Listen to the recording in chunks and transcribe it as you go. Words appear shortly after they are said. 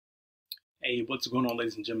Hey, what's going on,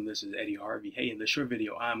 ladies and gentlemen? This is Eddie Harvey. Hey, in this short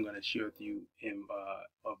video, I'm going to share with you,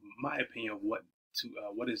 of my opinion, what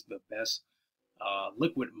is the best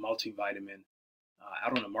liquid multivitamin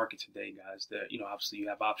out on the market today, guys. That obviously you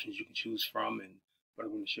have options you can choose from, but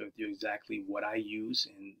I'm going to share with you exactly what I use,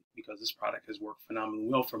 and because this product has worked phenomenally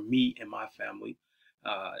well for me and my family.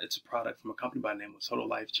 It's a product from a company by the name of Total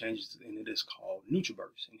Life Changes, and it is called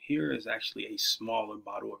NutriBurst. And here is actually a smaller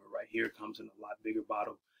bottle of it right here. It comes in a lot bigger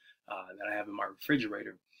bottle that I have in my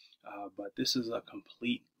refrigerator. But this is a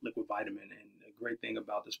complete liquid vitamin, and the great thing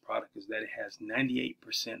about this product is that it has 98%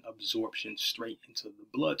 absorption straight into the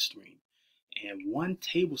bloodstream. And 1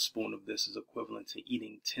 tablespoon of this is equivalent to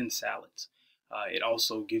eating 10 salads. It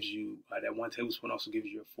also gives you, that 1 tablespoon also gives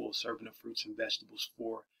you a full serving of fruits and vegetables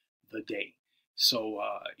for the day. So,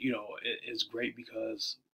 it's great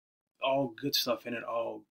because all good stuff in it,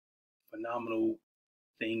 all phenomenal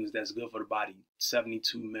things that's good for the body: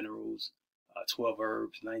 72 minerals, 12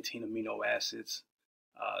 herbs, 19 amino acids,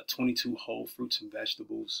 22 whole fruits and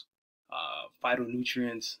vegetables,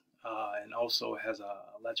 phytonutrients, and also has a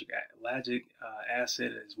ellagic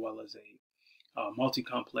acid, as well as a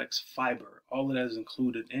multi-complex fiber. All of that is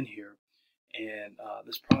included in here. And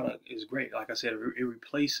this product is great. Like I said, it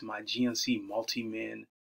replaced my GNC Multimin,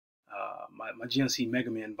 my GNC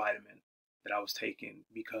Mega Man vitamin that I was taking,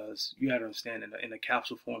 because you got to understand, in a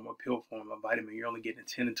capsule form or pill form of vitamin, you're only getting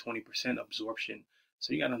 10 and 20% absorption.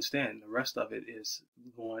 So you got to understand the rest of it is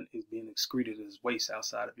being excreted as waste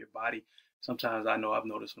outside of your body. Sometimes I know I've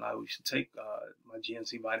noticed when I used to take my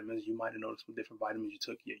GNC vitamins, you might have noticed with different vitamins you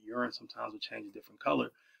took, your urine sometimes would change a different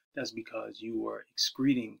color. That's because you were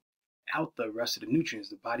excreting out the rest of the nutrients.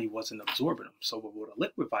 The body wasn't absorbing them. So with a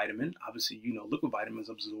liquid vitamin, obviously, liquid vitamins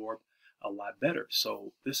absorb a lot better.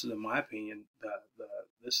 So this is, in my opinion,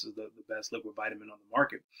 this is the best liquid vitamin on the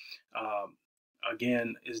market.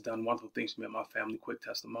 Again, it's done wonderful things for me and my family. Quick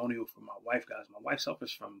testimonial for my wife, guys. My wife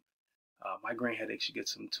suffers from migraine headaches. She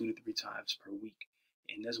gets them 2 to 3 times per week,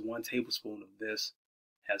 and this 1 tablespoon of this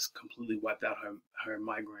has completely wiped out her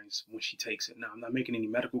migraines when she takes it. Now, I'm not making any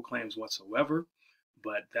medical claims whatsoever,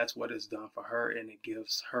 but that's what it's done for her, and it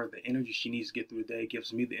gives her the energy she needs to get through the day. It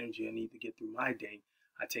gives me the energy I need to get through my day.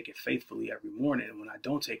 I take it faithfully every morning, and when I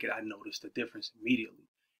don't take it, I notice the difference immediately.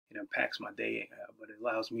 It impacts my day, but it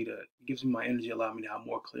gives me my energy, allows me to have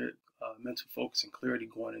more clear mental focus and clarity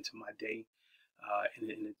going into my day.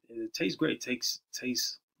 And it tastes great. It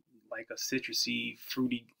tastes like a citrusy,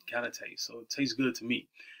 fruity kind of taste. So it tastes good to me.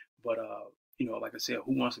 But like I said,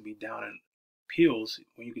 who wants to be down in pills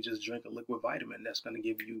when you can just drink a liquid vitamin that's going to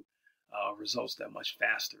give you results that much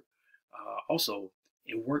faster? Also,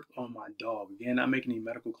 it worked on my dog. Again, not making any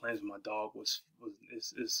medical claims. My dog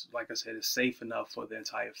is, like I said, is safe enough for the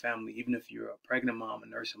entire family. Even if you're a pregnant mom, a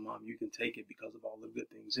nursing mom, you can take it because of all the good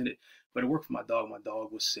things in it. But it worked for my dog. My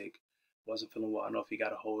dog was sick, wasn't feeling well. I don't know if he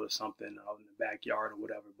got a hold of something out in the backyard or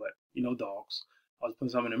whatever. But dogs. I was putting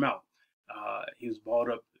something in their mouth. He was balled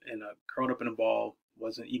up and curled up in a ball.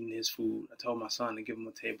 Wasn't eating his food. I told my son to give him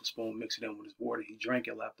a tablespoon, mix it in with his water. He drank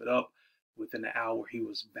it, lapped it up. Within an hour, he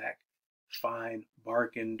was back fine,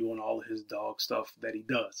 barking, doing all of his dog stuff that he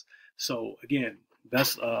does. So again,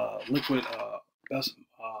 best liquid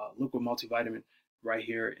multivitamin right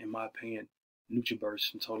here, in my opinion,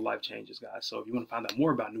 NutriBurst from Total Life Changes, guys. So if you want to find out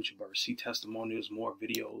more about NutriBurst, see testimonials, more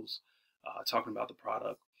videos talking about the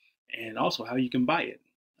product, and also how you can buy it.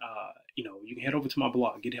 You can head over to my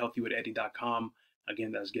blog, gethealthywitheddy.com.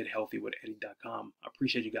 Again, that's gethealthywitheddy.com. I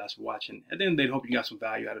appreciate you guys for watching. At the end of the day, I hope you got some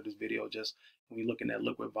value out of this video, just when you're looking at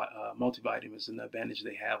liquid multivitamins and the advantage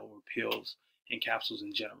they have over pills and capsules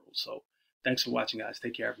in general. So thanks for watching, guys.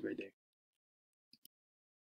 Take care. Have a great day.